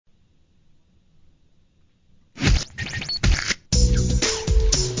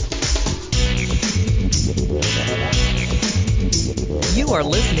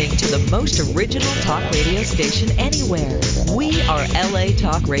most original talk radio station anywhere. We are LA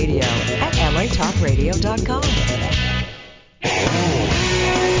Talk Radio at latalkradio.com.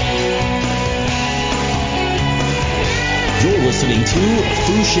 You're listening to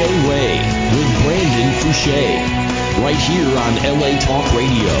Fouché Way with Brandon Fouché, right here on LA Talk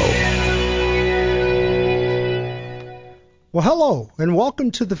Radio. Well, hello, and welcome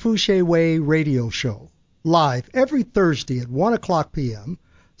to the Fouché Way radio show, live every Thursday at 1 o'clock p.m.,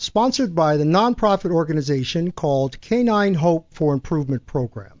 sponsored by the nonprofit organization called Canine Hope for Improvement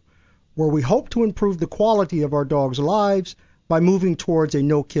Program, where we hope to improve the quality of our dogs' lives by moving towards a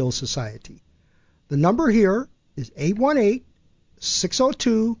no-kill society. The number here is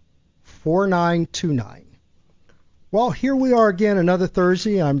 818-602-4929. Well, here we are again another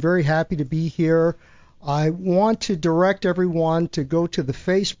Thursday. I'm very happy to be here. I want to direct everyone to go to the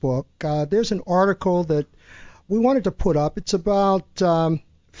Facebook. There's an article that we wanted to put up. It's about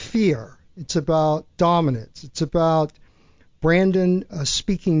fear. It's about dominance. It's about Brandon, a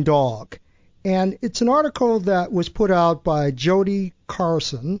speaking dog. And it's an article that was put out by Jody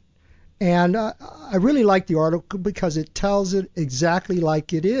Carson. And I really like the article because it tells it exactly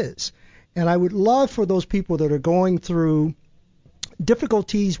like it is. And I would love for those people that are going through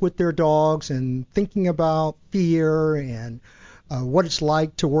difficulties with their dogs and thinking about fear and what it's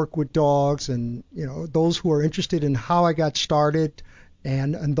like to work with dogs, and those who are interested in how I got started,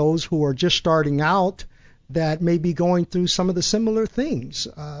 and those who are just starting out that may be going through some of the similar things.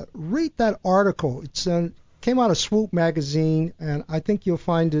 Read that article. It came out of Swoop magazine, and I think you'll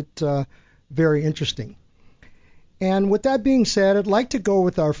find it very interesting. And with that being said, I'd like to go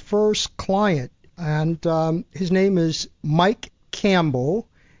with our first client, and his name is Mike Campbell,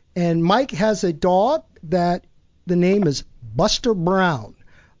 and Mike has a dog that the name is Buster Brown.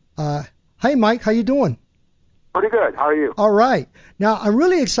 Hi, Mike. How you doing? Pretty good. How are you? All right. Now, I'm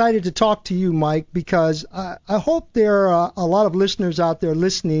really excited to talk to you, Mike, because I hope there are a lot of listeners out there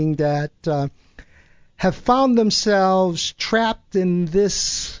listening that have found themselves trapped in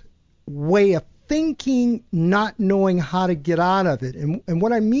this way of thinking, not knowing how to get out of it. And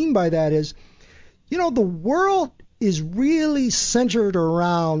what I mean by that is, the world is really centered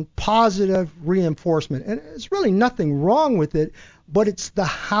around positive reinforcement. And there's really nothing wrong with it, but it's the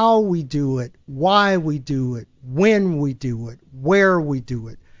how we do it, why we do it, when we do it, where we do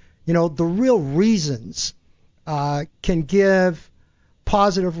it. The real reasons can give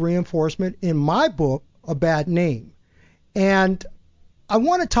positive reinforcement, in my book, a bad name. And I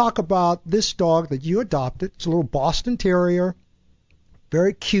want to talk about this dog that you adopted. It's a little Boston Terrier,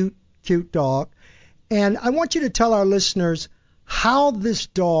 very cute dog. And I want you to tell our listeners how this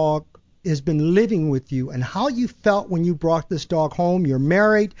dog has been living with you and how you felt when you brought this dog home. You're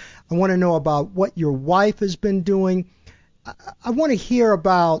married. I want to know about what your wife has been doing. I want to hear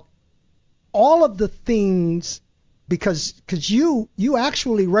about all of the things, because you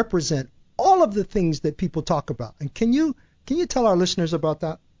actually represent all of the things that people talk about. And can you tell our listeners about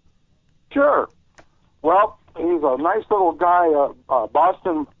that? Sure. Well, he's a nice little guy,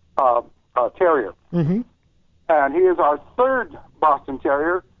 Boston Terrier. Mm-hmm. And he is our third Boston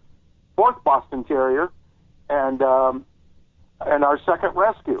Terrier, fourth Boston Terrier, and our second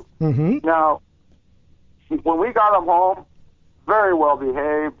rescue. Mm-hmm. Now, when we got him home, very well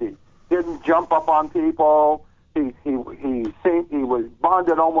behaved. He didn't jump up on people. He was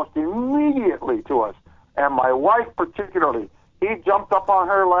bonded almost immediately to us. And my wife particularly, he jumped up on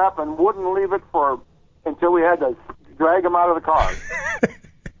her lap and wouldn't leave it until we had to drag him out of the car.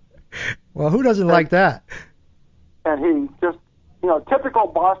 Well, who doesn't like that? And he just, typical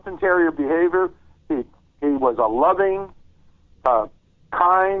Boston Terrier behavior. He was a loving,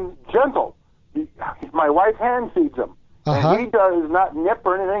 kind, gentle. My wife hand feeds him. Uh-huh. And he does not nip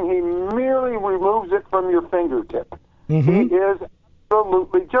or anything. He merely removes it from your fingertip. Mm-hmm. He is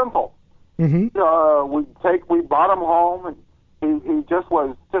absolutely gentle. Mm-hmm. We brought him home, and he just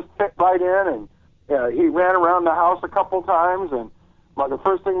fit right in, and he ran around the house a couple times, and the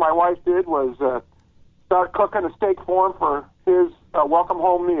first thing my wife did was start cooking a steak for him for his welcome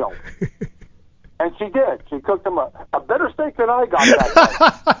home meal. And she did. She cooked him a better steak than I got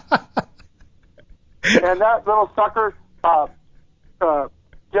that night. And that little sucker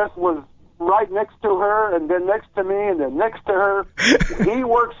just was right next to her, and then next to me, and then next to her. He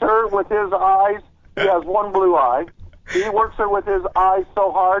works her with his eyes. He has one blue eye. He works her with his eyes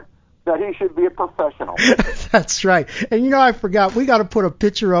so hard that he should be a professional. That's right. And I forgot, we got to put a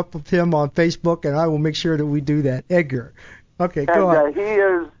picture up of him on Facebook, and I will make sure that we do that. Edgar. Okay, go on. He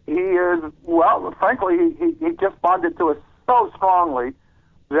is, well, frankly, he just bonded to us so strongly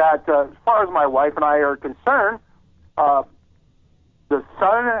that as far as my wife and I are concerned, the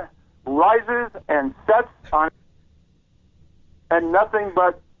sun rises and sets on, and nothing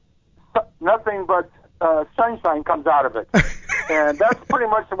but sunshine comes out of it. And that's pretty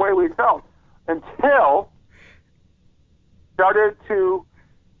much the way we felt until started to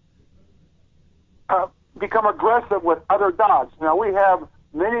become aggressive with other dogs. Now, we have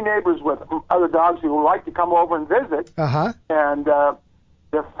many neighbors with other dogs who like to come over and visit. Uh-huh. And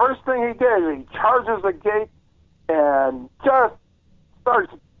the first thing he did is he charges the gate and just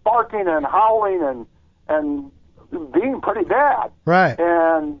starts barking and howling and being pretty bad. Right.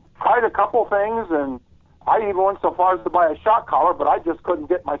 And tried a couple things, and I even went so far as to buy a shock collar, but I just couldn't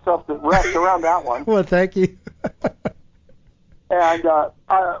get myself to wrap around that one. Well, thank you. And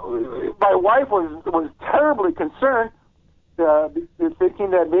my wife was terribly concerned,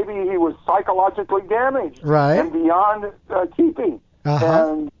 thinking that maybe he was psychologically damaged Right. and beyond keeping. Uh-huh.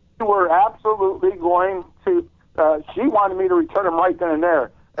 And we were absolutely going to, she wanted me to return him right then and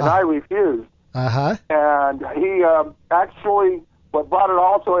there, and I refused. Uh-huh. And he actually, what brought it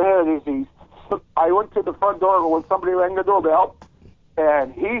all to a head is I went to the front door when somebody rang the doorbell,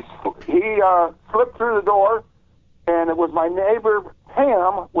 and he slipped through the door, and it was my neighbor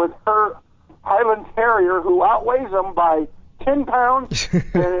Pam with her Highland Terrier, who outweighs him by 10 pounds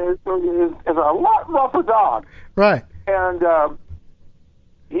and is a lot rougher dog. Right. And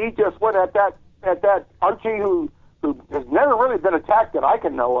he just went at that Archie who has never really been attacked that I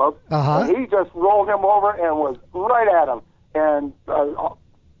can know of. Uh-huh. And he just rolled him over and was right at him. And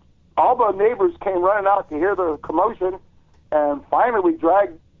all the neighbors came running out to hear the commotion, and finally we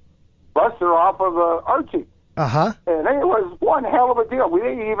dragged Buster off of Archie. Uh-huh. And it was one hell of a deal. We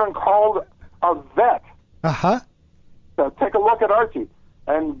even called a vet Uh-huh. to take a look at Archie.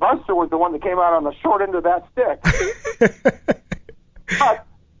 And Buster was the one that came out on the short end of that stick. But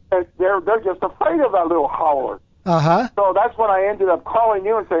they're just afraid of that little howler. Uh-huh. So that's when I ended up calling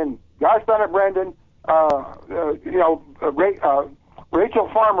you and saying, "Gosh darn it, Brandon, Rachel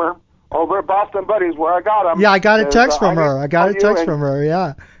Farmer over at Boston Buddies, where I got him." Yeah, I got a text from her. I I got a text from her,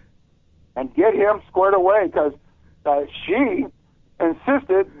 yeah. And get him squared away, because she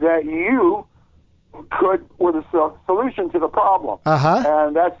insisted that you were the solution to the problem. Uh-huh.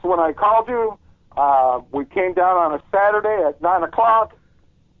 And that's when I called you. We came down on a Saturday at 9 o'clock,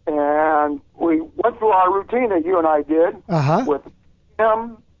 and we went through our routine that you and I did Uh-huh. with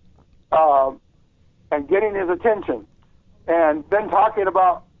him and getting his attention, and then talking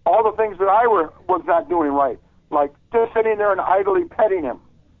about all the things that I was not doing right, like just sitting there and idly petting him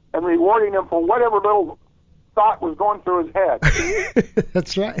and rewarding him for whatever little thought was going through his head.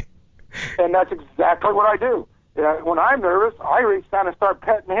 That's right. And that's exactly what I do. When I'm nervous, I reach down and start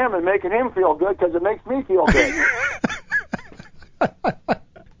petting him and making him feel good, because it makes me feel good.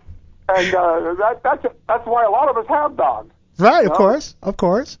 And that's why a lot of us have dogs. Right, You of know? course. Of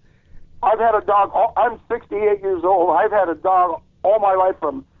course. I've had a dog. I'm 68 years old. I've had a dog all my life,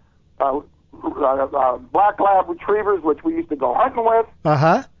 from black lab retrievers, which we used to go hunting with,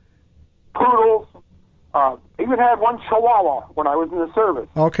 Uh-huh. poodles, even had one chihuahua when I was in the service.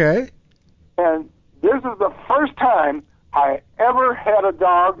 Okay. And this is the first time I ever had a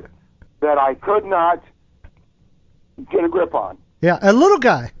dog that I could not get a grip on. Yeah, a little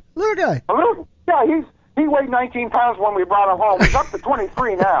guy. Little guy. A little, yeah, he weighed 19 pounds when we brought him home. He's up to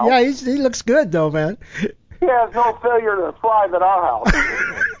 23 now. Yeah, he looks good, though, man. He has no failure to thrive at our house.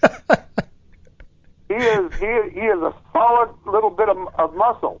 He is a solid little bit of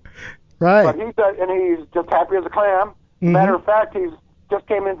muscle. Right. But he's just happy as a clam. Mm-hmm. Matter of fact, he's just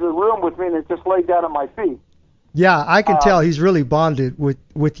came into the room with me and just laid down at my feet. Yeah, I can tell he's really bonded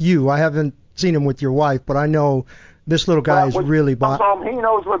with you. I haven't seen him with your wife, but I know this little guy is really bonded. He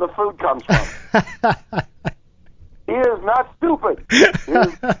knows where the food comes from. He is not stupid. He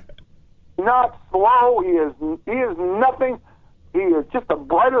is not slow. He is nothing. He is just the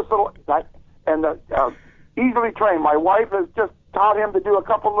brightest little, and easily trained. My wife has just taught him to do a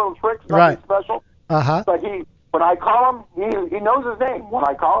couple little tricks, nothing Right. special. Uh-huh. But when I call him, he knows his name. When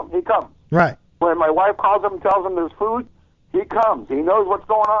I call him, he comes. Right. When my wife calls him and tells him there's food, he comes. He knows what's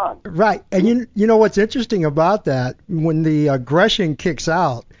going on. Right. And you know what's interesting about that, when the aggression kicks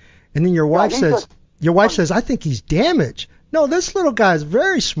out, and then your wife says, I think he's damaged. No, this little guy is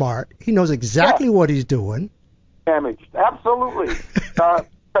very smart. He knows exactly what he's doing. Damaged, absolutely.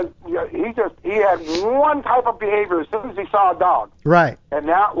 He had one type of behavior as soon as he saw a dog, Right. and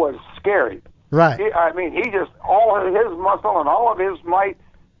that was scary. Right. He just, all of his muscle and all of his might,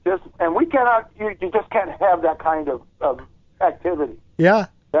 and we cannot, you just can't have that kind of activity. Yeah.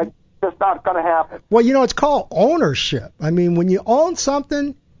 That's just not going to happen. Well, it's called ownership. I mean, when you own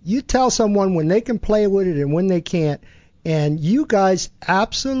something, you tell someone when they can play with it and when they can't. and you guys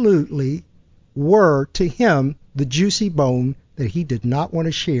absolutely were to him the juicy bone that he did not want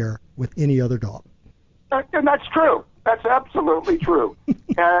to share with any other dog. And that's true. That's absolutely true.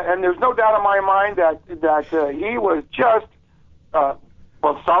 And there's no doubt in my mind that he was just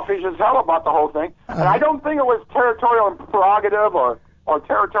selfish as hell about the whole thing. And I don't think it was territorial prerogative or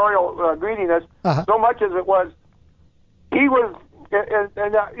territorial greediness so much as it was he was.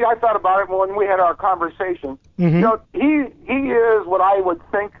 And I thought about it when we had our conversation. Mm-hmm. You know, he is what I would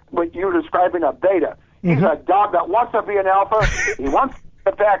think what you're describing a beta. He's a dog that wants to be an alpha. He wants to be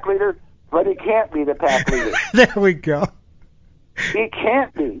the pack leader, but he can't be the pack leader. There we go. He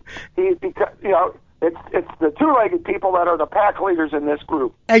can't be. Because it's the two-legged people that are the pack leaders in this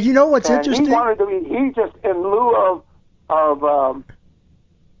group. And you know what's and interesting? He wanted to be. He just in lieu of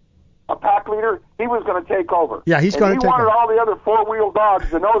a pack leader, he was going to take over. Yeah, he's going to take over. He wanted all the other four-wheel dogs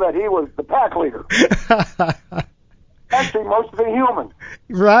to know that he was the pack leader. Actually, most of the humans.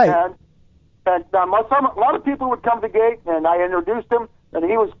 Right. And a lot of people would come to the gate, and I introduced him, and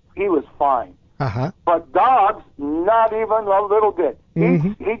he was fine. Uh-huh. But dogs, not even a little bit.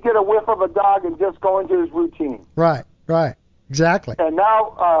 Mm-hmm. He'd get a whiff of a dog and just go into his routine. Right. Exactly. And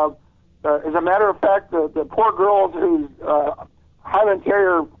now, as a matter of fact, the poor girls whose Highland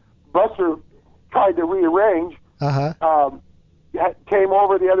Terrier Buster tried to rearrange came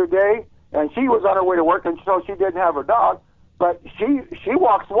over the other day, and she was on her way to work, and so she didn't have her dog. But she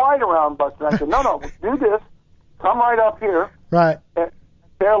walks wide around Buster. I said, no, do this. Come right up here. Right. And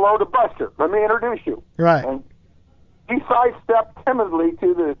say hello to Buster. Let me introduce you. Right. And he sidestepped timidly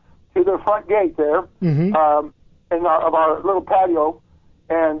to the front gate there, Mm-hmm. of our little patio,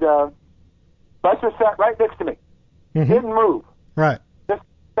 and Buster sat right next to me. Mm-hmm. Didn't move. Right. Just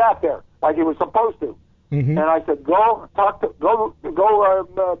sat there like he was supposed to. Mm-hmm. And I said, go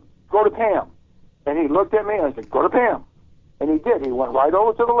to Pam. And he looked at me and I said, go to Pam. And he did. He went right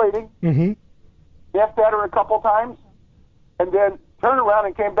over to the lady, Mm-hmm. sniffed at her a couple times, and then turned around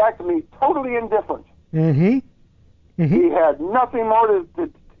and came back to me totally indifferent. Mm-hmm. Mm-hmm. He had nothing more to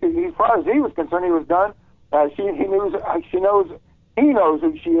as far as he was concerned, he was done. He knows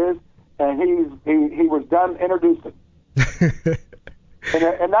who she is, and he was done introducing.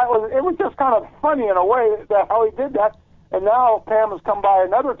 And it was just kind of funny in a way that how he did that. And now Pam has come by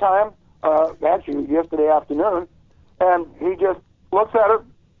another time, actually yesterday afternoon, and he just looks at her.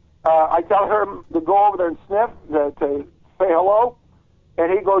 I tell her to go over there and sniff, to say hello,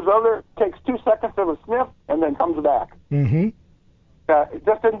 and he goes over there, takes 2 seconds of a sniff, and then comes back. Mm-hmm.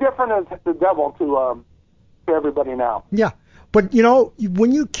 Just indifferent as the devil to everybody now. Yeah, but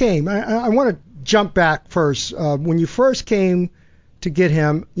when you came, I want to jump back first. When you first came to get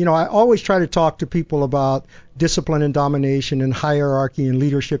him, I always try to talk to people about discipline and domination and hierarchy and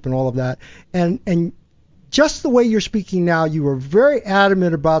leadership and all of that. And just the way you're speaking now, you were very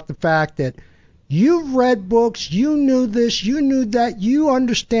adamant about the fact that you've read books, you knew this, you knew that, you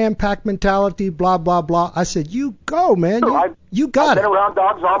understand pack mentality, blah, blah, blah. I said, you go, man. You got it. I've been around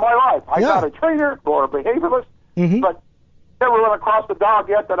dogs all my life. I got a trainer or a behavioralist, Mm-hmm. but never run across a dog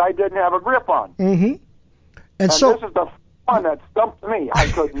yet that I didn't have a grip on. Mm-hmm. And so so this is the one that stumped me. I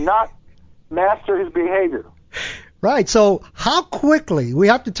could not master his behavior. Right. So how quickly, we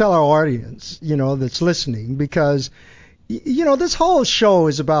have to tell our audience, that's listening, because, this whole show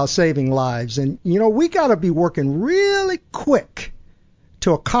is about saving lives. And, we got to be working really quick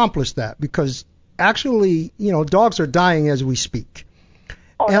to accomplish that, because actually, dogs are dying as we speak.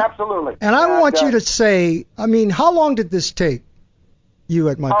 Oh, absolutely. And I want you to say, how long did this take you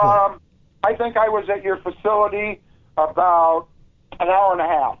at my place? I think I was at your facility about an hour and a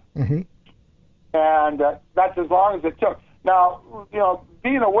half. Mm-hmm. And that's as long as it took. Now,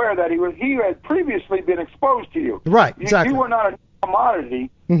 being aware that he had previously been exposed to you. Right, exactly. You were not a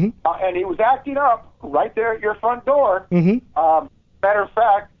commodity, mm-hmm. And he was acting up right there at your front door. Mm-hmm. Matter of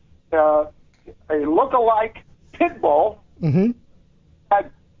fact, a look-alike pit bull mm-hmm.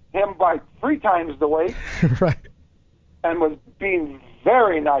 had him by 3 times the weight. Right. And was being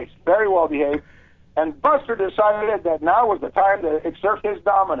very nice, very well behaved. And Buster decided that now was the time to exert his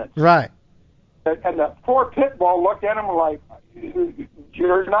dominance. Right. And the poor pit bull looked at him like,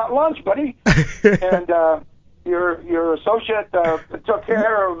 "You're not lunch, buddy." And your associate took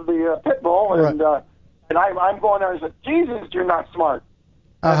care of the pit bull, and I'm going there and said, "Jesus, you're not smart."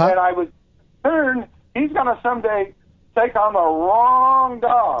 Uh-huh. And I was concerned he's going to someday take on the wrong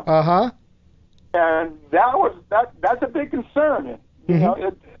dog. Uh-huh. And that's a big concern. Mm-hmm.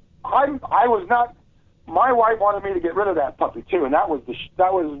 I was not. My wife wanted me to get rid of that puppy too, and that was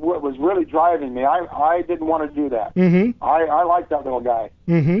what was really driving me. I didn't want to do that. Mm-hmm. I like that little guy.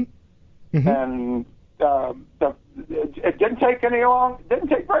 Mm-hmm. Mm-hmm. And it didn't take very long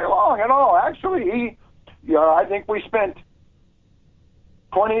at all. Actually, I think we spent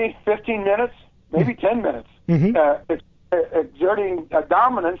 15 minutes, maybe 10 minutes, exerting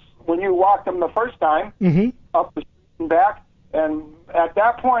dominance when you walked him the first time up the street and back. And at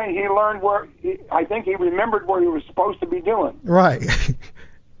that point, he learned I think he remembered what he was supposed to be doing. Right.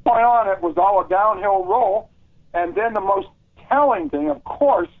 Point on, it was all a downhill roll. And then the most telling thing, of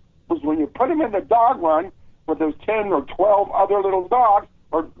course, was when you put him in the dog run with those 10 or 12 other little dogs,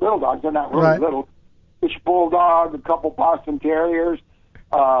 or little dogs, they're not really little, English Bulldog, a couple Boston Terriers,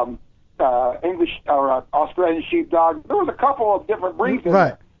 English or Australian Sheepdog. There was a couple of different breeds in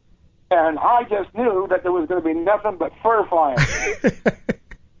there. And I just knew that there was going to be nothing but fur flying.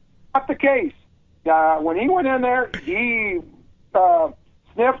 Not the case. When he went in there, he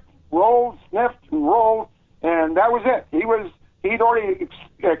sniffed, rolled, and that was it. He'd already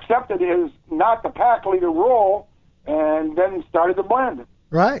accepted his not the pack leader role, and then started to blend.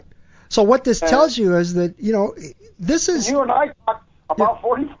 Right. So what this tells you is that, this is... You and I talked about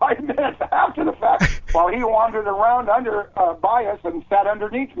 45 minutes after the fact while he wandered around by us and sat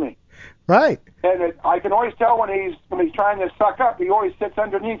underneath me. Right. And I can always tell when he's trying to suck up, he always sits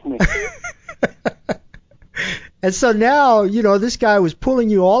underneath me. And so now, this guy was pulling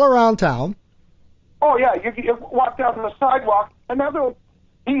you all around town. Oh, yeah. You walk down the sidewalk, and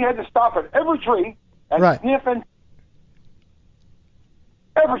he had to stop at every tree and sniff in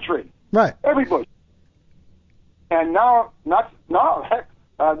every tree. Right. Every bush. And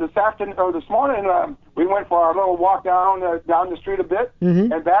this afternoon or this morning, we went for our little walk down the street a bit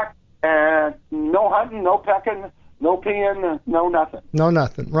and back, and no hunting, no pecking, no peeing, no nothing. No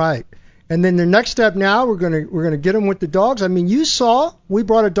nothing. Right. And then the next step now, we're gonna get him with the dogs. I mean, you saw we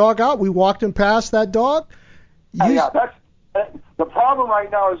brought a dog out. We walked him past that dog. Yeah, that's the problem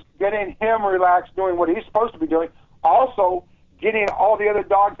right now is getting him relaxed, doing what he's supposed to be doing. Also, getting all the other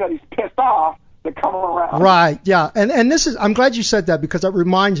dogs that he's pissed off to come around. Right. Yeah. And this is. I'm glad you said that because that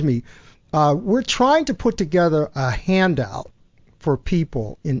reminds me. We're trying to put together a handout for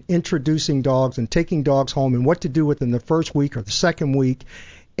people in introducing dogs and taking dogs home and what to do within the first week or the second week.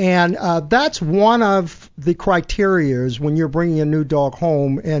 And that's one of the criterias when you're bringing a new dog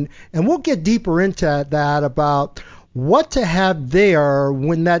home. And we'll get deeper into that about what to have there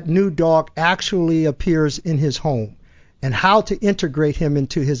when that new dog actually appears in his home and how to integrate him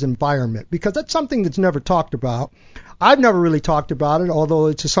into his environment, because that's something that's never talked about. I've never really talked about it, although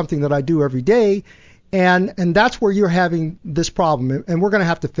it's something that I do every day. And that's where you're having this problem. And we're going to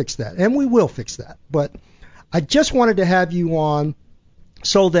have to fix that. And we will fix that. But I just wanted to have you on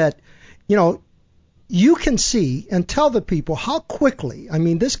so that, you can see and tell the people how quickly, I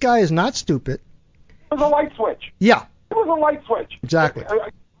mean, this guy is not stupid. It was a light switch. Yeah. It was a light switch. Exactly.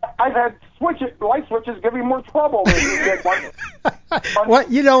 I've had light switches give me more trouble than you did one.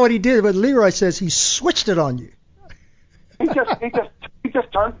 What he did, but Leroy says he switched it on you. He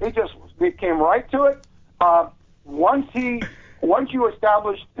came right to it. Once you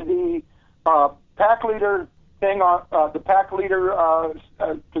established the pack leader thing on the pack leader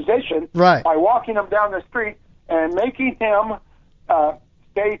position, right, by walking him down the street and making him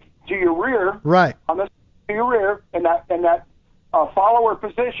stay to your rear, right, to your rear in that follower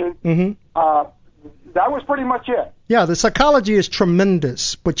position. That was pretty much it. Yeah, the psychology is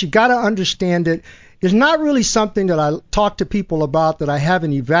tremendous, but you got to understand it. It's not really something that I talk to people about that I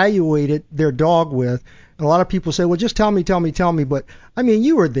haven't evaluated their dog with. And a lot of people say, well, just tell me. But, I mean,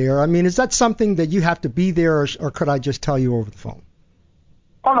 you were there. I mean, is that something that you have to be there, or could I just tell you over the phone?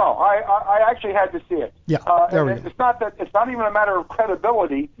 Oh, no, I actually had to see it. Yeah, there we go. It's not even a matter of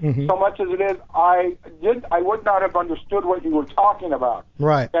credibility so much as it is I would not have understood what you were talking about.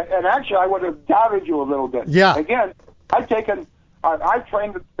 Right. And actually, I would have doubted you a little bit. Yeah. Again, I've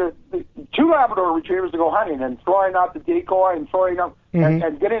trained the 2 Labrador Retrievers to go hunting and throwing out the decoy and throwing up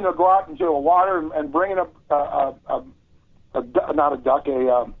and getting them to go out into the water and bringing up not a duck,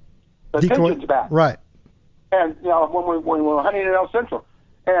 a pigeon's back. Right. And when we were hunting in El Centro,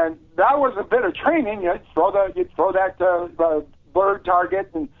 and that was a bit of training. You'd throw that bird target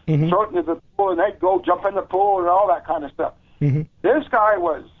and throw it into the pool, and they'd go jump in the pool and all that kind of stuff. This guy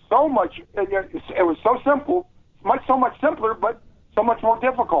was so much. It was so simple, so much simpler, but so much more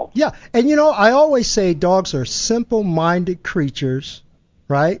difficult. Yeah, and I always say dogs are simple-minded creatures,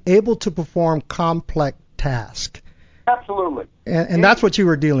 right? Able to perform complex tasks. Absolutely. And that's what you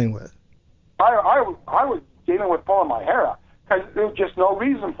were dealing with. I was dealing with pulling my hair out because there was just no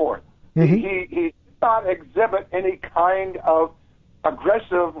reason for it. He did not exhibit any kind of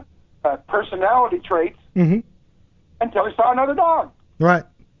aggressive personality traits until he saw another dog. Right.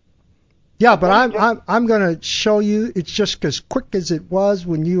 Yeah, but I'm going to show you. It's just as quick as it was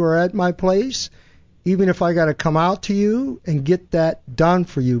when you were at my place. Even if I got to come out to you and get that done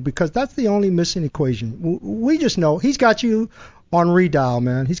for you, because that's the only missing equation. We just know he's got you on redial,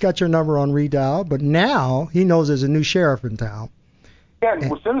 man. He's got your number on redial, but now he knows there's a new sheriff in town. Yeah,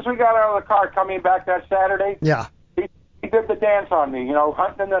 as soon as we got out of the car coming back that Saturday, yeah, he did the dance on me,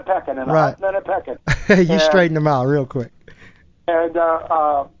 hunting and pecking and right. hunting and pecking. You straightened him out real quick. And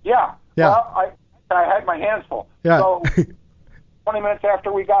yeah. Well, I had my hands full. Yeah. So 20 minutes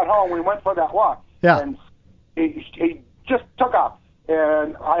after we got home, we went for that walk. Yeah. And he just took off,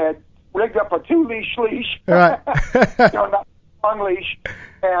 and I had rigged up a 2-leash leash. Right. Not a long leash,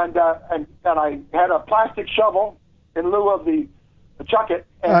 and I had a plastic shovel in lieu of the chucket,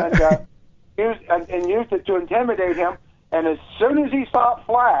 and used it to intimidate him. And as soon as he saw it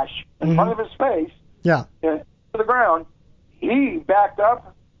flash in front of his face, yeah, to the ground, he backed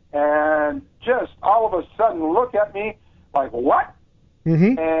up and just all of a sudden looked at me like, what?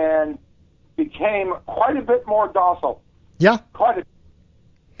 Mm-hmm. And became quite a bit more docile. Yeah.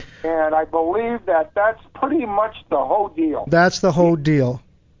 And I believe that that's pretty much the whole deal. That's the whole deal.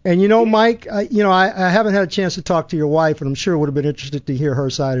 And Mike, I haven't had a chance to talk to your wife, and I'm sure would have been interested to hear her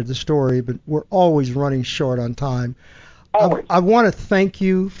side of the story, but we're always running short on time. Always. I want to thank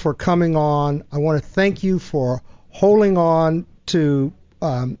you for coming on. I want to thank you for holding on to,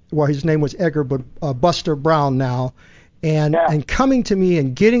 his name was Edgar, but Buster Brown now, and coming to me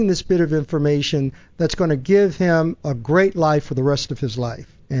and getting this bit of information that's going to give him a great life for the rest of his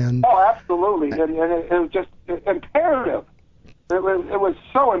life. And absolutely. And it was just imperative. It was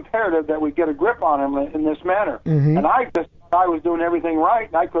so imperative that we get a grip on him in this manner. Mm-hmm. And I was doing everything right,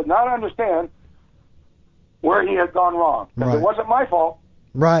 and I could not understand where he had gone wrong. Right. It wasn't my fault.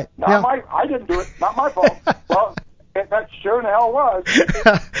 Right. I didn't do it. Not my fault. Well, that sure in hell was.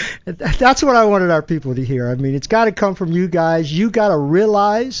 That's what I wanted our people to hear. I mean, it's got to come from you guys. You got to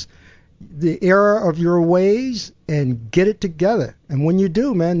realize the error of your ways and get it together. And when you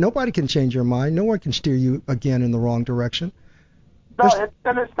do, man, nobody can change your mind. No one can steer you again in the wrong direction. No,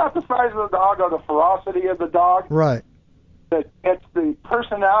 it's not the size of the dog or the ferocity of the dog. Right. It's the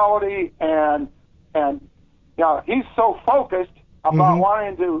personality and he's so focused about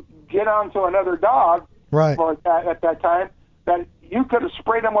wanting to get onto another dog. Right. At that time, that you could have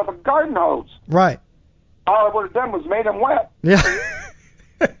sprayed him with a garden hose. Right. All it would have done was made him wet. Yeah.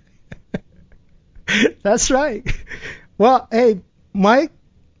 That's right. Well, hey, Mike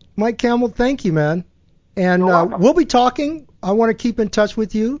Campbell, thank you, man. And we'll be talking. I want to keep in touch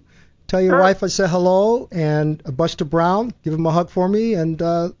with you. Tell your wife I said hello, and Buster Brown, give him a hug for me, and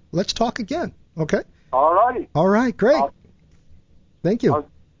let's talk again. Okay? All righty. All right, great. Thank you.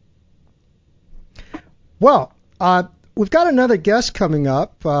 Well, we've got another guest coming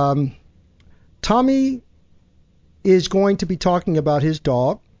up. Tommy is going to be talking about his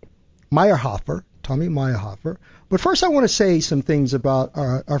dog, Meyerhofer, Tommy Meyerhofer. But first I want to say some things about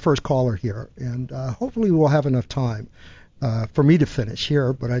our first caller here, and hopefully we'll have enough time for me to finish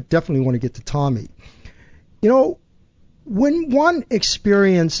here, but I definitely want to get to Tommy. When one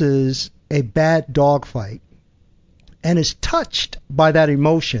experiences a bad dog fight and is touched by that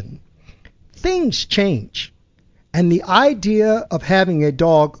emotion, things change, and the idea of having a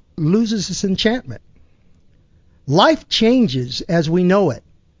dog loses its enchantment. Life changes as we know it,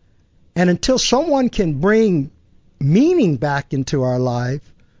 and until someone can bring meaning back into our life,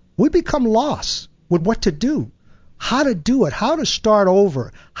 we become lost with what to do, how to do it, how to start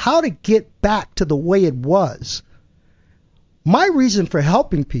over, how to get back to the way it was. My reason for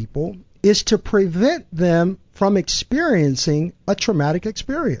helping people is to prevent them from experiencing a traumatic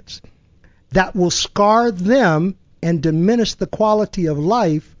experience that will scar them and diminish the quality of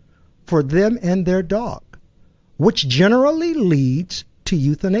life for them and their dog, which generally leads to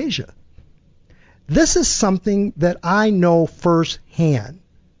euthanasia. This is something that I know firsthand.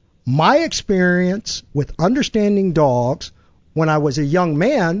 My experience with understanding dogs when I was a young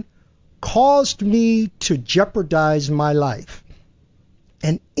man caused me to jeopardize my life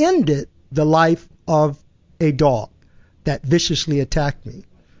and ended the life of a dog that viciously attacked me.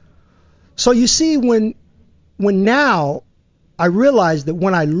 So you see, when now I realize that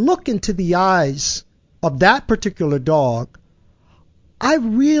when I look into the eyes of that particular dog, I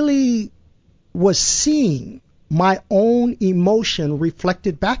really was seeing my own emotion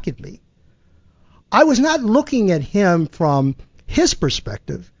reflected back at me. I was not looking at him from his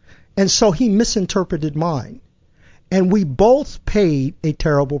perspective, and so he misinterpreted mine. And we both paid a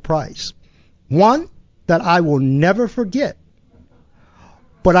terrible price. One that I will never forget.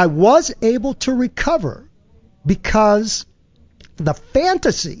 But I was able to recover because the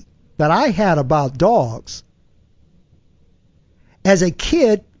fantasy that I had about dogs as a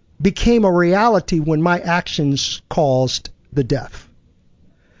kid became a reality when my actions caused the death.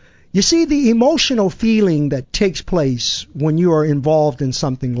 You see, the emotional feeling that takes place when you are involved in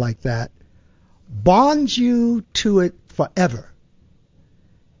something like that bonds you to it forever.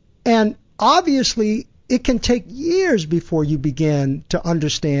 And obviously, it can take years before you begin to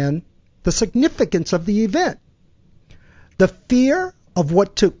understand the significance of the event. The fear of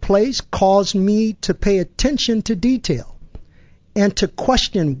what took place caused me to pay attention to detail and to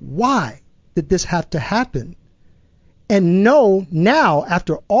question, why did this have to happen? And know now,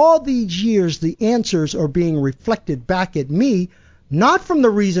 after all these years, the answers are being reflected back at me, not from the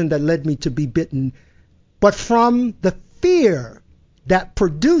reason that led me to be bitten, but from the fear that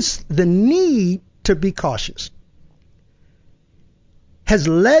produced the need to be cautious, has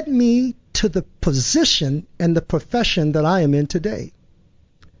led me to the position and the profession that I am in today.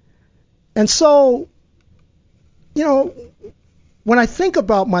 And so, when I think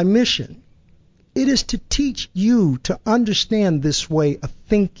about my mission, it is to teach you to understand this way of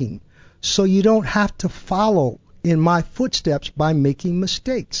thinking so you don't have to follow in my footsteps by making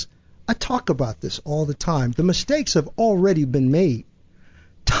mistakes. I talk about this all the time. The mistakes have already been made.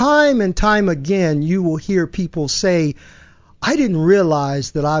 Time and time again, you will hear people say, I didn't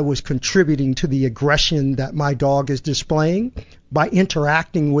realize that I was contributing to the aggression that my dog is displaying by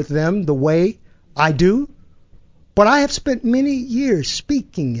interacting with them the way I do. But I have spent many years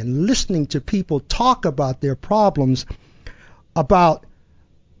speaking and listening to people talk about their problems, about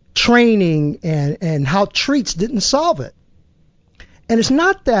training and how treats didn't solve it. And it's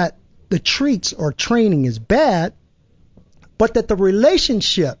not that the treats or training is bad, but that the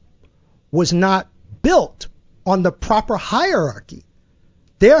relationship was not built on the proper hierarchy.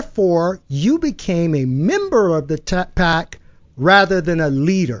 Therefore, you became a member of the pack rather than a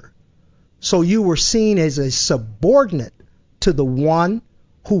leader. So you were seen as a subordinate to the one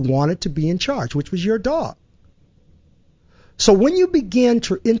who wanted to be in charge, which was your dog. So when you begin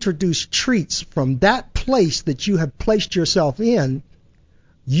to introduce treats from that place that you have placed yourself in,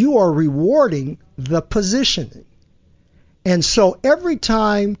 you are rewarding the positioning. And so every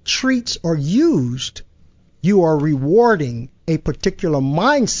time treats are used, you are rewarding a particular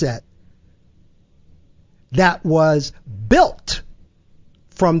mindset that was built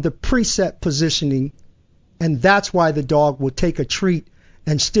from the preset positioning, and that's why the dog will take a treat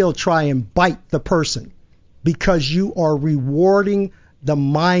and still try and bite the person, because you are rewarding the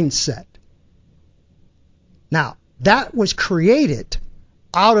mindset. Now, that was created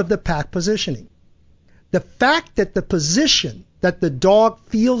out of the pack positioning. The fact that the position that the dog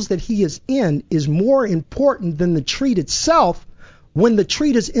feels that he is in is more important than the treat itself. When the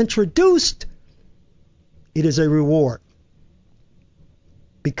treat is introduced, it is a reward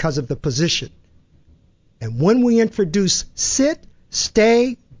because of the position. And when we introduce sit,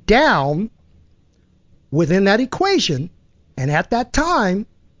 stay, down within that equation, and at that time,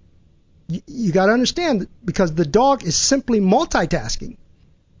 you got to understand, because the dog is simply multitasking.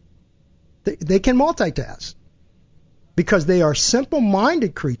 They can multitask because they are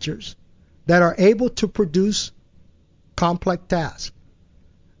simple-minded creatures that are able to produce complex tasks.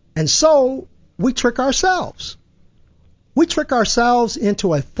 And so we trick ourselves. We trick ourselves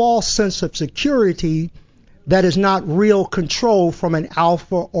into a false sense of security that is not real control from an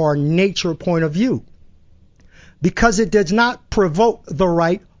alpha or nature point of view, because it does not provoke the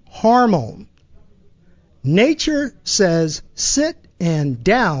right hormone. Nature says sit and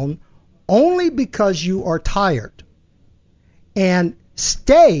down only because you are tired, and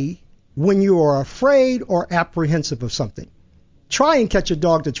stay when you are afraid or apprehensive of something. Try and catch a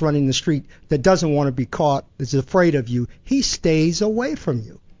dog that's running the street that doesn't want to be caught, is afraid of you. He stays away from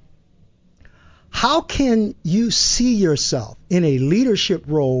you. How can you see yourself in a leadership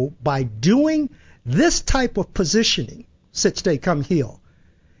role by doing this type of positioning, sit, stay, come, heel,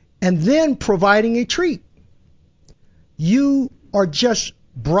 and then providing a treat? You are just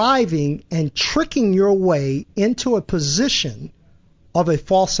bribing and tricking your way into a position of a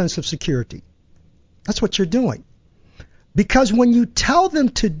false sense of security. That's what you're doing. Because when you tell them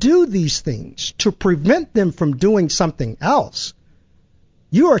to do these things to prevent them from doing something else,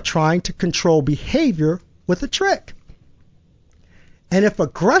 you are trying to control behavior with a trick. And if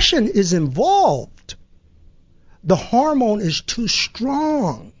aggression is involved, the hormone is too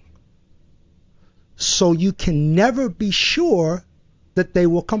strong. So you can never be sure that they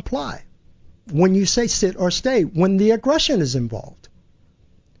will comply when you say sit or stay, when the aggression is involved.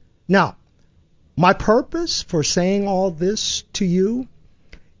 Now, my purpose for saying all this to you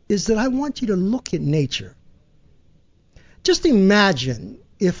is that I want you to look at nature. Just imagine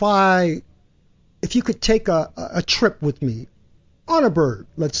if you could take a trip with me on a bird,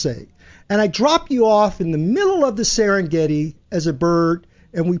 let's say, and I drop you off in the middle of the Serengeti as a bird,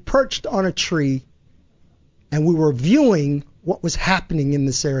 and we perched on a tree, and we were viewing what was happening in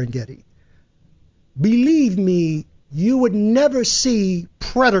the Serengeti. Believe me, you would never see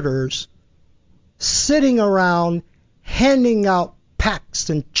predators sitting around handing out packs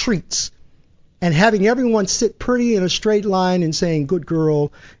and treats and having everyone sit pretty in a straight line and saying good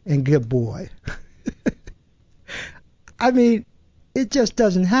girl and good boy. I mean, it just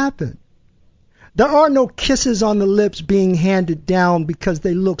doesn't happen. There are no kisses on the lips being handed down because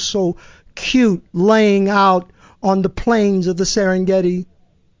they look so cute laying out on the plains of the Serengeti.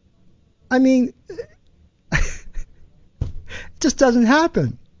 I mean, it just doesn't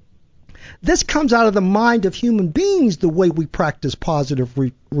happen. This comes out of the mind of human beings, the way we practice positive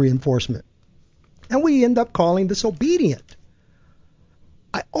reinforcement. And we end up calling this obedient.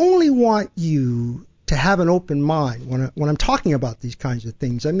 I only want you to have an open mind when I'm talking about these kinds of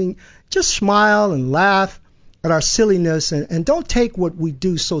things. I mean, just smile and laugh at our silliness and don't take what we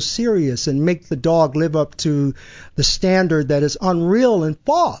do so serious and make the dog live up to the standard that is unreal and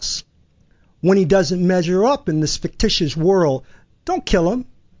false. When he doesn't measure up in this fictitious world, don't kill him.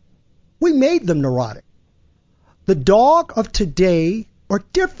 We made them neurotic. The dog of today are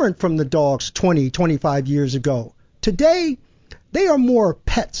different from the dogs 20, 25 years ago. Today, they are more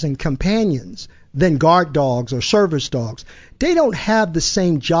pets and companions than guard dogs or service dogs. They don't have the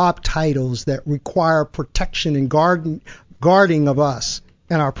same job titles that require protection and guarding of us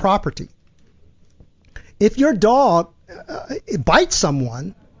and our property. If your dog bites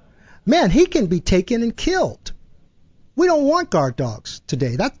someone, man, he can be taken and killed. We don't want guard dogs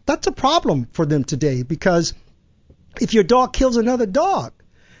today. That's a problem for them today, because if your dog kills another dog,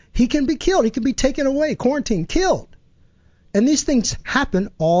 he can be killed. He can be taken away, quarantined, killed. And these things happen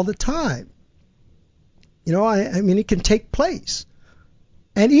all the time. You know, I mean, it can take place.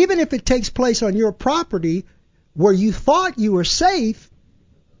 And even if it takes place on your property where you thought you were safe,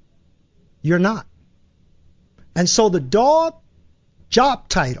 you're not. And so the dog job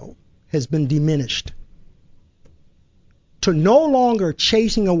title has been diminished to no longer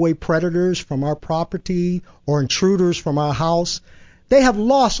chasing away predators from our property or intruders from our house. They have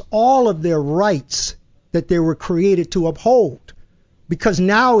lost all of their rights that they were created to uphold, because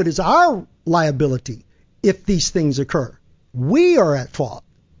now it is our liability if these things occur. We are at fault.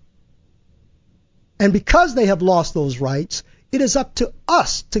 And because they have lost those rights, it is up to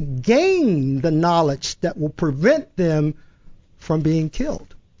us to gain the knowledge that will prevent them from being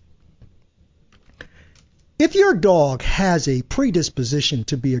killed. If your dog has a predisposition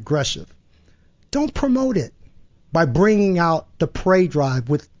to be aggressive, don't promote it by bringing out the prey drive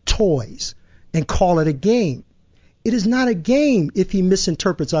with toys and call it a game. It is not a game if he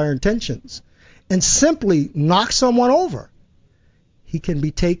misinterprets our intentions and simply knocks someone over. He can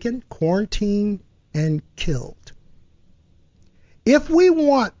be taken, quarantined, and killed. If we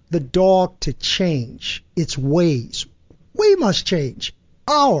want the dog to change its ways, we must change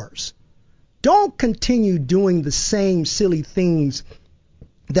ours. Don't continue doing the same silly things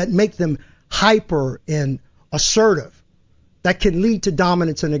that make them hyper and assertive, that can lead to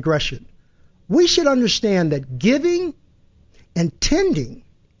dominance and aggression. We should understand that giving and tending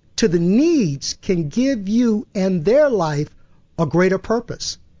to the needs can give you and their life a greater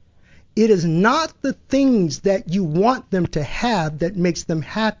purpose. It is not the things that you want them to have that makes them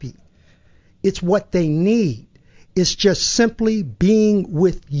happy. It's what they need. It's just simply being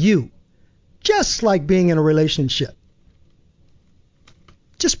with you. Just like being in a relationship.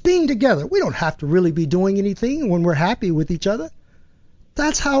 Just being together. We don't have to really be doing anything when we're happy with each other.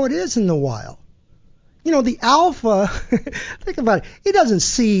 That's how it is in the wild. You know, the alpha, think about it, he doesn't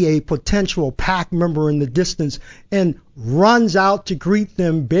see a potential pack member in the distance and runs out to greet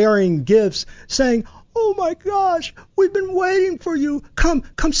them bearing gifts, saying, "Oh my gosh, we've been waiting for you. Come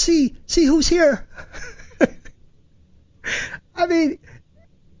see who's here." I mean,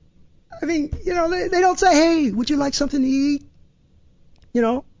 you know, they don't say, "Hey, would you like something to eat? You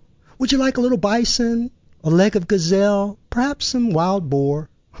know, would you like a little bison, a leg of gazelle, perhaps some wild boar?"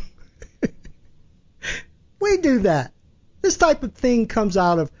 We do that. This type of thing comes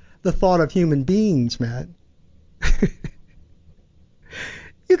out of the thought of human beings, man.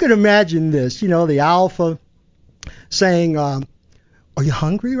 You can imagine this, you know, the alpha saying, "Are you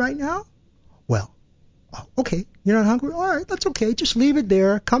hungry right now? Well, okay, you're not hungry? All right, that's okay. Just leave it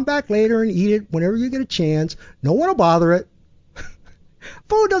there. Come back later and eat it whenever you get a chance. No one will bother it."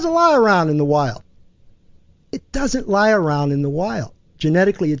 Food doesn't lie around in the wild. It doesn't lie around in the wild.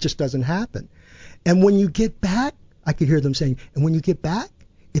 Genetically, it just doesn't happen. And when you get back, I could hear them saying, and when you get back,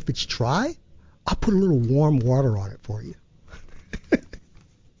 if it's dry, I'll put a little warm water on it for you.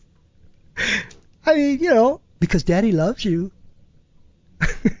 I mean, because Daddy loves you.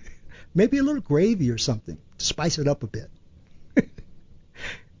 Maybe a little gravy or something to spice it up a bit.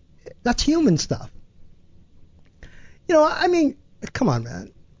 That's human stuff. I mean, come on,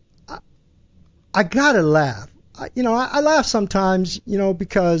 man. I gotta laugh. I laugh sometimes,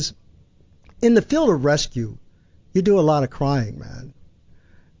 because in the field of rescue, you do a lot of crying, man.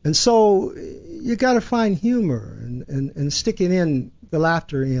 And so you gotta find humor and stick it in, the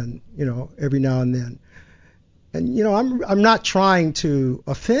laughter in, every now and then. And, I'm not trying to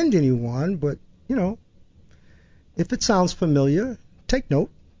offend anyone, but, if it sounds familiar, take note.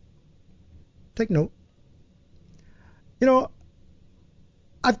 Take note.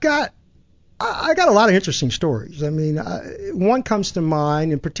 I got a lot of interesting stories. I mean, one comes to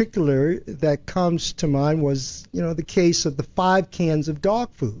mind in particular that comes to mind was, the case of the 5 cans of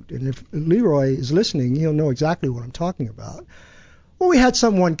dog food. And if Leroy is listening, he'll know exactly what I'm talking about. Well, we had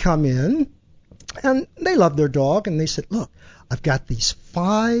someone come in, and they loved their dog, and they said, look, I've got these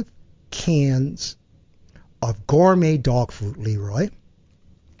 5 cans of gourmet dog food, Leroy,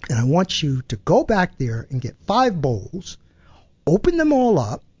 and I want you to go back there and get 5 bowls, open them all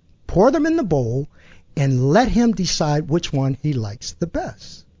up, pour them in the bowl, and let him decide which one he likes the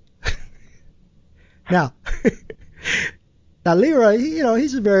best. Now Leroy,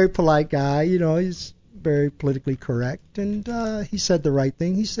 he's a very polite guy. He's very politically correct, and he said the right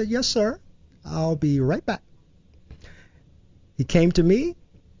thing. He said, yes, sir, I'll be right back. He came to me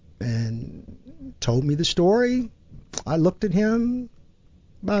and told me the story. I looked at him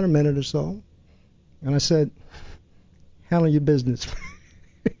about a minute or so, and I said, handle your business.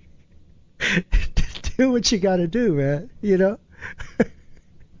 Do what you got to do, man.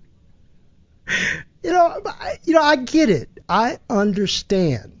 I get it. I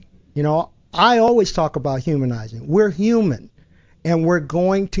understand. I always talk about humanizing. We're human, and we're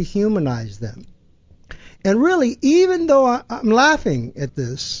going to humanize them. And really, even though I'm laughing at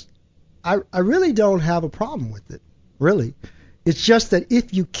this, I really don't have a problem with it. Really. It's just that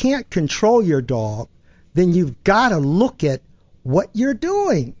if you can't control your dog, then you've got to look at what you're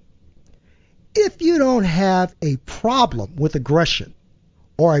doing. If you don't have a problem with aggression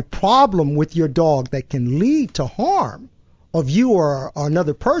or a problem with your dog that can lead to harm of you or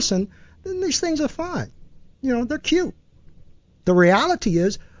another person, then these things are fine. They're cute. The reality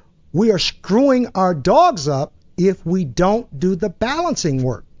is we are screwing our dogs up if we don't do the balancing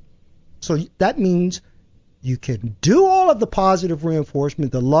work. So that means you can do all of the positive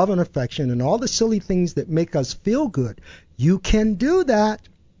reinforcement, the love and affection, and all the silly things that make us feel good. You can do that,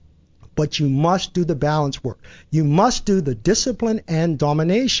 but you must do the balance work. You must do the discipline and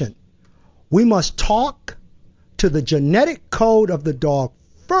domination. We must talk to the genetic code of the dog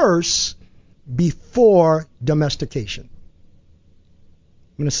first before domestication.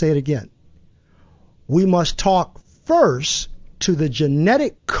 I'm going to say it again. We must talk first to the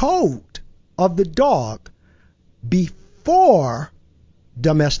genetic code of the dog before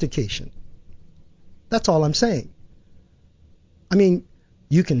domestication. That's all I'm saying. I mean,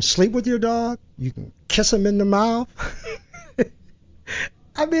 you can sleep with your dog. You can kiss him in the mouth.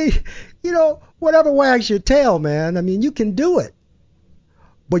 I mean, whatever wags your tail, man. I mean, you can do it.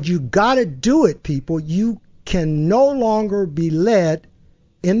 But you got to do it, people. You can no longer be led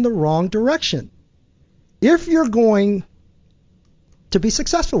in the wrong direction if you're going to be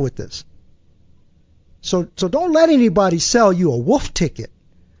successful with this. So don't let anybody sell you a wolf ticket.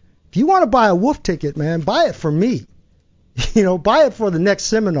 If you want to buy a wolf ticket, man, buy it for me. Buy it for the next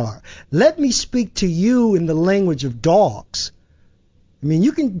seminar. Let me speak to you in the language of dogs. I mean,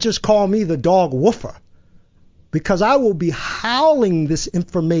 you can just call me the dog woofer, because I will be howling this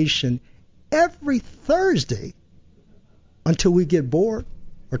information every Thursday until we get bored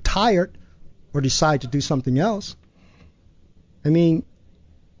or tired or decide to do something else. I mean,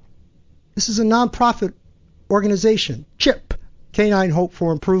 this is a nonprofit organization, CHIP, Canine Hope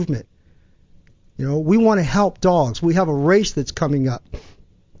for Improvement. We want to help dogs. We have a race that's coming up,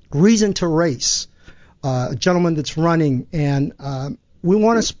 Reason to Race, a gentleman that's running, and we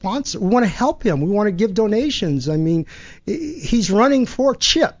want to sponsor. We want to help him. We want to give donations. I mean, he's running for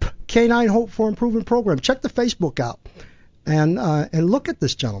CHIP, Canine Hope for Improvement Program. Check the Facebook out and look at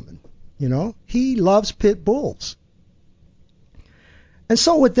this gentleman. He loves pit bulls. And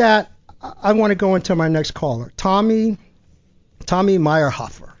so with that, I want to go into my next caller, Tommy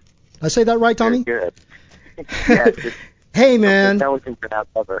Meyerhofer. Did I say that right, Tommy? Good. Yes. Hey, man. No one can pronounce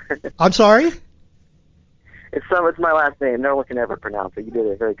ever. I'm sorry? It's my last name. No one can ever pronounce it. You did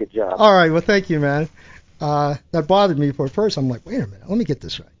a very good job. All right. Well, thank you, man. that bothered me for at first. I'm like, wait a minute, let me get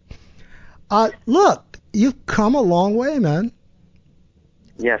this right. Look, you've come a long way, man.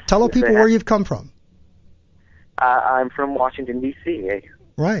 Yes. Tell the people where you've come from. I'm from Washington, D.C.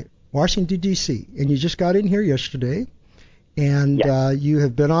 Right, Washington, D.C. And you just got in here yesterday, and Yes. You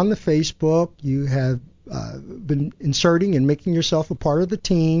have been on the Facebook. You have been inserting and making yourself a part of the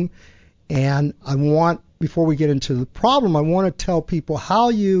team. And I want, before we get into the problem, I want to tell people how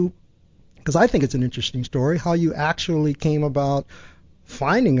you, because I think it's an interesting story, how you actually came about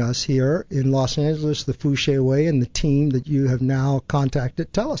finding us here in Los Angeles, the Fouché Way, and the team that you have now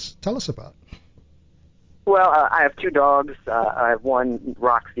contacted. Tell us about it. Well, I have 2 dogs. I have one,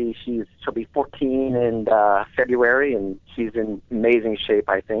 Roxy. She'll be 14 in February, and she's in amazing shape,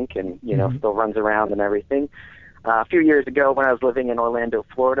 I think, and still runs around and everything. A few years ago, when I was living in Orlando,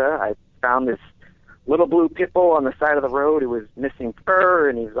 Florida, I found this little blue pit bull on the side of the road. He was missing fur,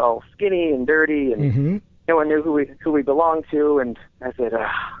 and he was all skinny and dirty, and no one knew who he belonged to. And I said,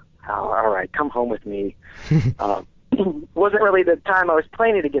 "All right, come home with me." Wasn't really the time I was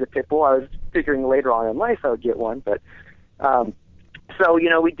planning to get a pit bull. I was figuring later on in life I would get one, but so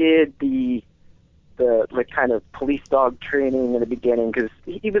we did the like kind of police dog training in the beginning, because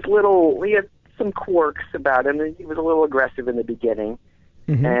he was little. He had some quirks about him, and he was a little aggressive in the beginning,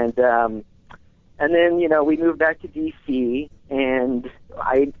 and then we moved back to DC, and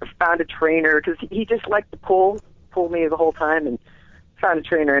I found a trainer because he just liked to pull me the whole time, and found a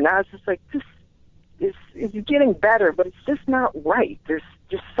trainer, and I was just like, this is getting better, but it's just not right. There's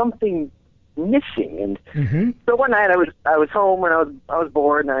just something missing. And so one night I was home and I was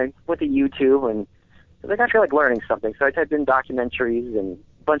bored, and I went to YouTube, and I was like, I feel like learning something. So I typed in documentaries, and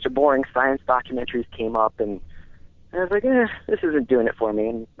a bunch of boring science documentaries came up, and I was like, this isn't doing it for me.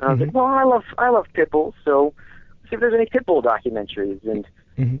 And I was like, well, I love pit bulls, so let's see if there's any pit bull documentaries. And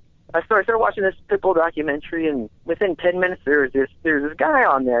I started watching this pit bull documentary, and within 10 minutes there's this guy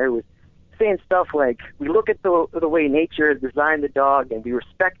on there who was saying stuff like, we look at the way nature has designed the dog, and we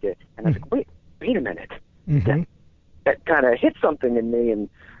respect it. And I was like, wait a minute. That kind of hit something in me, and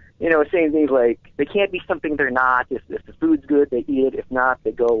saying things like, they can't be something they're not. If the food's good, they eat it. If not,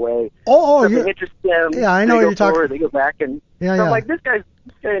 they go away. Something interests them. Yeah, I know what you're talking about. They go back, and so I'm like, this guy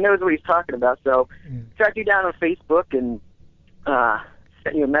knows what he's talking about. So tracked you down on Facebook and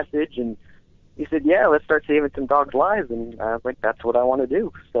sent you a message, and he said, yeah, let's start saving some dogs' lives. And I was like, that's what I want to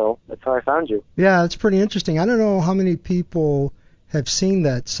do. So that's how I found you. Yeah, it's pretty interesting. I don't know how many people have seen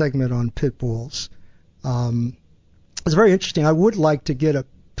that segment on pit bulls. It's very interesting. I would like to get a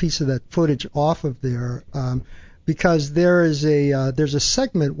piece of that footage off of there, because there's a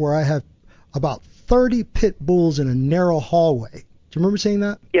segment where I have about 30 pit bulls in a narrow hallway. Do you remember seeing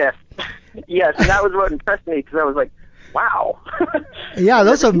that? Yes, and that was what impressed me, because I was like, wow. Yeah,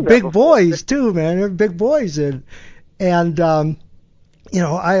 those are big boys too, man. They're big boys, and I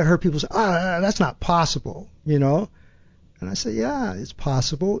heard people say, that's not possible, And I said, yeah, it's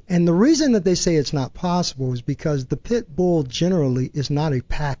possible. And the reason that they say it's not possible is because the pit bull generally is not a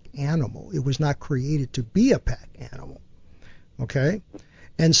pack animal. It was not created to be a pack animal. Okay?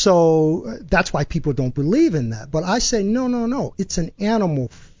 And so that's why people don't believe in that. But I say, no. It's an animal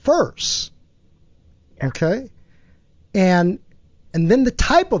first. Okay? And then the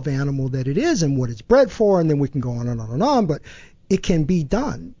type of animal that it is and what it's bred for, and then we can go on and on and on. But it can be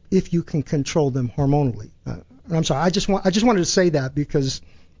done if you can control them hormonally. I'm sorry. I just wanted to say that because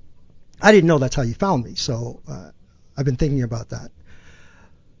I didn't know that's how you found me. So I've been thinking about that.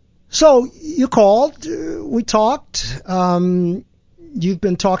 So you called, we talked. You've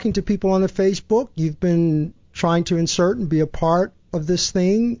been talking to people on the Facebook. You've been trying to insert and be a part of this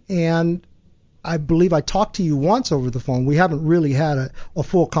thing. And I believe I talked to you once over the phone. We haven't really had a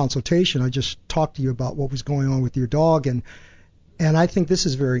full consultation. I just talked to you about what was going on with your dog. And I think this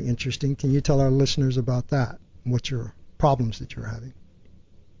is very interesting. Can you tell our listeners about that? What's your problems that you're having?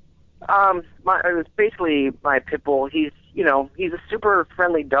 It was basically my pit bull. He's a super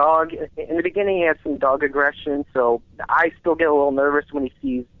friendly dog. In the beginning, he had some dog aggression, so I still get a little nervous when he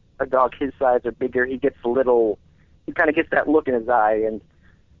sees a dog his size or bigger. He kind of gets that look in his eye, and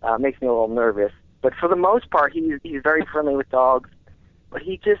makes me a little nervous. But for the most part, he's very friendly with dogs, but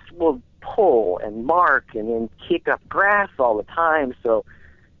he just will pull and mark and then kick up grass all the time. So,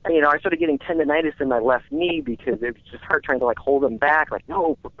 I started getting tendonitis in my left knee because it was just hard trying to hold him back. Like,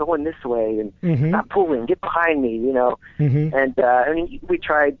 no, we're going this way, and stop pulling, get behind me, And we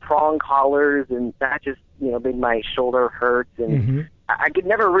tried prong collars, and that just made my shoulder hurt, and I could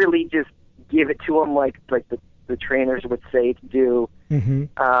never really just give it to him like the trainers would say to do.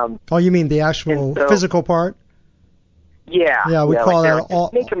 Oh, you mean the actual physical part? Yeah, we call like that all.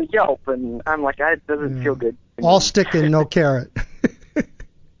 Make him yelp, and I'm like, it doesn't feel good. All stick and no carrot.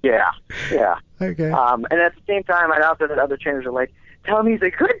 Yeah. Okay. And at the same time, I'd also had other trainers are like, tell me he's a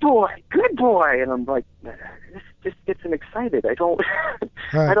good boy, and I'm like, this just gets him excited. I don't,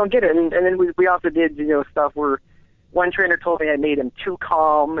 Right. I don't get it. And then we also did stuff where one trainer told me I made him too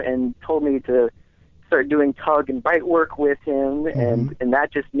calm and told me to start doing tug and bite work with him, and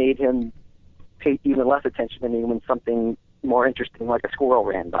that just made him pay even less attention to me when something more interesting like a squirrel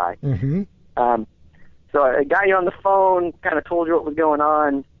ran by. Mm-hmm. So I got you on the phone, kind of told you what was going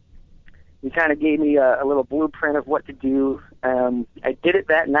on. You kind of gave me a little blueprint of what to do. I did it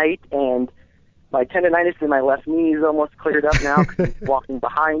that night, and my tendonitis in my left knee is almost cleared up now because he's walking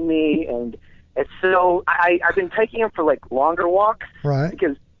behind me. And it's so I've been taking him for, like, longer walks. Right.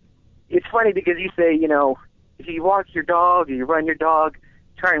 Because it's funny because you say, if you walk your dog or you run your dog,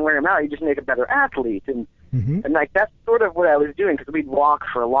 try and wear him out, you just make a better athlete. And like, that's sort of what I was doing, because we'd walk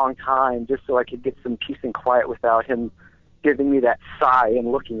for a long time just so I could get some peace and quiet without him giving me that sigh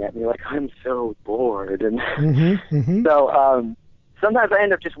and looking at me like, I'm so bored. And so sometimes I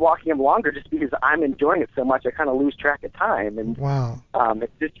end up just walking him longer just because I'm enjoying it so much. I kind of lose track of time. And wow.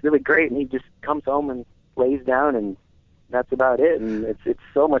 It's just really great. And he just comes home and lays down, and that's about it. And it's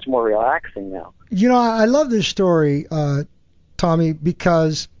so much more relaxing now. I love this story, Tommy,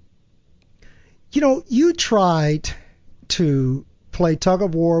 because you tried to play tug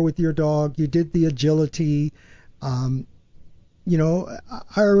of war with your dog. You did the agility. I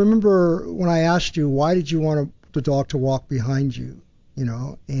remember when I asked you, why did you want the dog to walk behind you,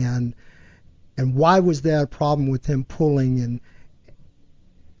 and why was there a problem with him pulling?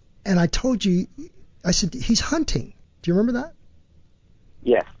 And I told you, I said, he's hunting. Do you remember that?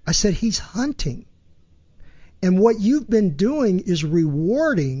 Yes. I said, he's hunting. And what you've been doing is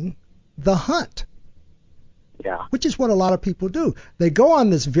rewarding the hunt. Yeah. Which is what a lot of people do. They go on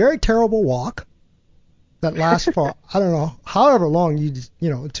this very terrible walk that lasts for, I don't know, however long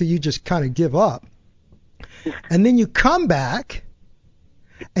until you just kind of give up. And then you come back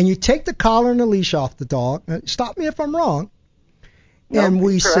and you take the collar and the leash off the dog. Stop me if I'm wrong. No, and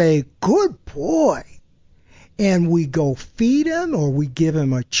we correct. say, good boy. And we go feed him or we give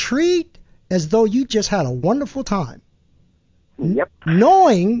him a treat as though you just had a wonderful time. Yep.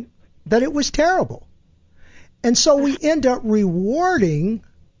 Knowing that it was terrible. And so we end up rewarding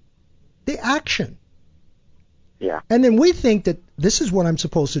the action. Yeah. And then we think that this is what I'm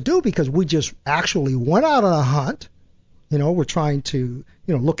supposed to do because we just actually went out on a hunt. We're trying to,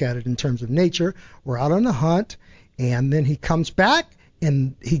 look at it in terms of nature. We're out on a hunt, and then he comes back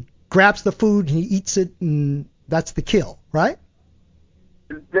and he grabs the food and he eats it, and that's the kill, right?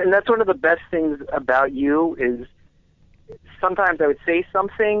 And that's one of the best things about you is sometimes I would say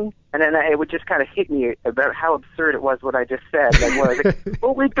something, and then it would just kind of hit me about how absurd it was what I just said.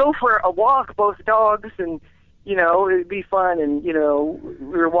 Well, we'd go for a walk, both dogs, and, it'd be fun, and, we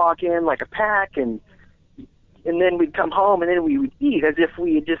were walking like a pack, and then we'd come home, and then we would eat as if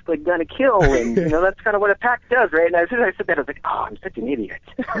we had just, done a kill, and, that's kind of what a pack does, right? And as soon as I said that, I was like, oh, I'm such an idiot.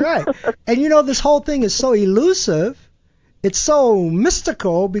 Right. And, this whole thing is so elusive. It's so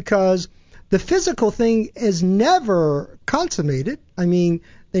mystical because the physical thing is never consummated. I mean,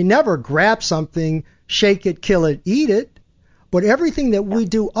 they never grab something, shake it, kill it, eat it. But everything that we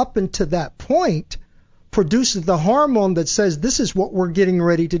do up until that point produces the hormone that says this is what we're getting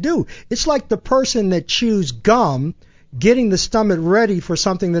ready to do. It's like the person that chews gum, getting the stomach ready for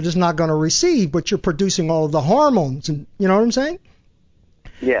something that is not going to receive, but you're producing all of the hormones. And you know what I'm saying?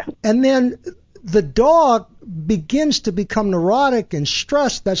 Yeah. And then the dog begins to become neurotic and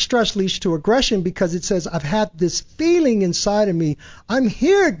stressed. That stress leads to aggression because it says, I've had this feeling inside of me. I'm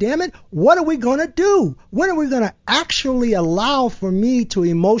here, damn it. What are we going to do? When are we going to actually allow for me to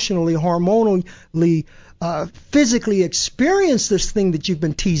emotionally, hormonally, physically experience this thing that you've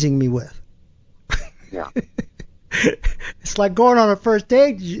been teasing me with? Yeah. It's like going on a first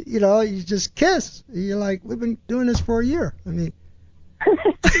date, you just kiss. You're like, we've been doing this for a year. I mean...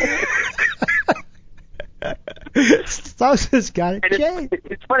 Something's got to change.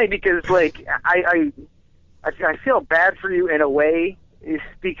 It's funny because I feel bad for you in a way, is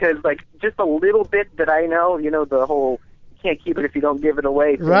because just a little bit that I know, the whole you can't keep it if you don't give it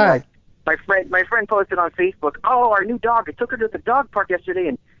away thing. Right. My friend posted on Facebook, oh, our new dog. I took her to the dog park yesterday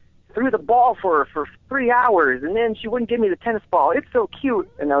and threw the ball for 3 hours, and then she wouldn't give me the tennis ball. It's so cute.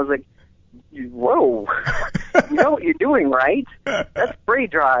 And I was like, whoa, you know what you're doing, right? That's spray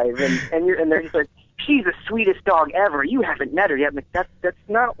drive. And they're just like, she's the sweetest dog ever. You haven't met her yet. Like, that's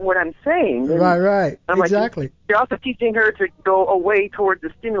not what I'm saying. And right. I'm Exactly. Like, you're also teaching her to go away towards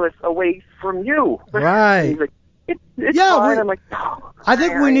the stimulus, away from you. Right. He's like, it's Yeah, fine. I'm like, no. I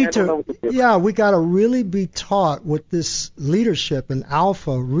think we need don't know to, what do. yeah, we got to really be taught what this leadership and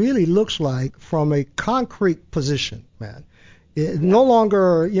alpha really looks like from a concrete position, man. No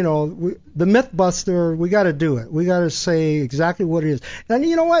longer, the Mythbuster, we got to do it. We got to say exactly what it is. And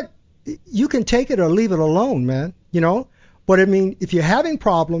you know what? You can take it or leave it alone, man, But I mean, if you're having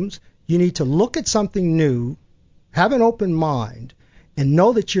problems, you need to look at something new, have an open mind, and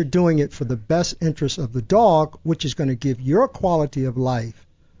know that you're doing it for the best interest of the dog, which is going to give your quality of life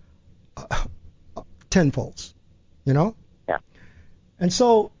tenfolds, Yeah. And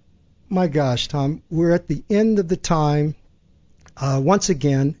so, my gosh, Tom, we're at the end of the time once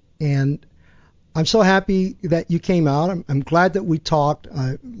again, and I'm so happy that you came out. I'm glad that we talked.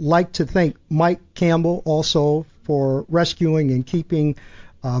 I'd like to thank Mike Campbell also for rescuing and keeping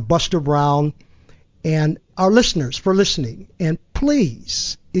Buster Brown, and our listeners for listening. And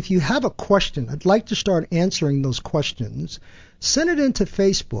please, if you have a question, I'd like to start answering those questions. Send it into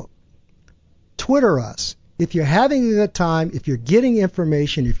Facebook. Twitter us. If you're having a good time, if you're getting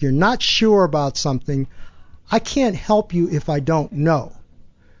information, if you're not sure about something, I can't help you if I don't know.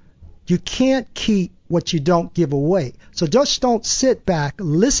 You can't keep what you don't give away. So just don't sit back,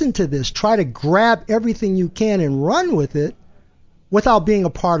 listen to this, try to grab everything you can and run with it without being a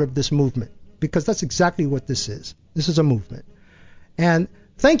part of this movement, because that's exactly what this is. This is a movement. And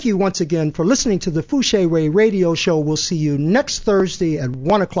thank you once again for listening to the Fouché Ray Radio Show. We'll see you next Thursday at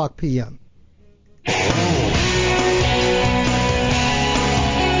 1 o'clock p.m.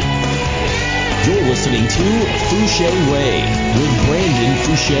 You're listening to Fouché Ray with Brandon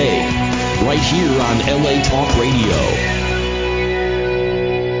Fouché, right here on LA Talk Radio.